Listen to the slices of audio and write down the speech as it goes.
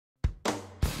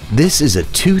This is a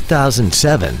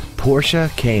 2007 Porsche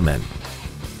Cayman.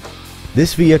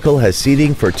 This vehicle has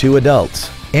seating for 2 adults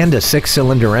and a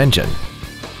 6-cylinder engine.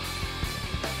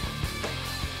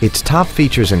 Its top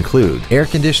features include air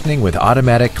conditioning with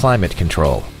automatic climate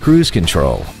control, cruise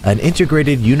control, an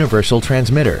integrated universal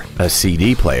transmitter, a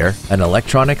CD player, an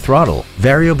electronic throttle,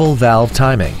 variable valve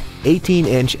timing,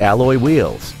 18-inch alloy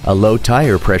wheels, a low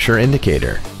tire pressure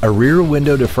indicator, a rear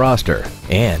window defroster,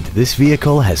 and this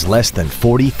vehicle has less than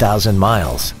 40,000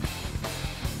 miles.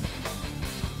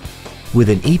 With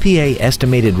an EPA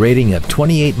estimated rating of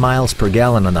 28 miles per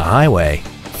gallon on the highway,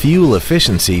 fuel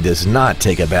efficiency does not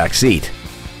take a back seat.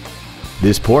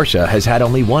 This Porsche has had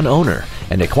only one owner,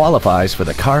 and it qualifies for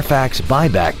the Carfax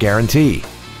buyback guarantee.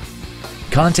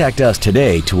 Contact us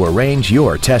today to arrange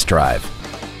your test drive.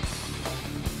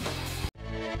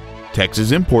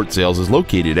 Texas Import Sales is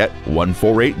located at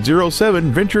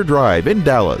 14807 Venture Drive in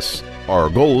Dallas. Our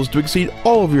goal is to exceed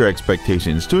all of your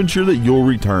expectations to ensure that you'll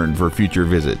return for future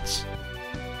visits.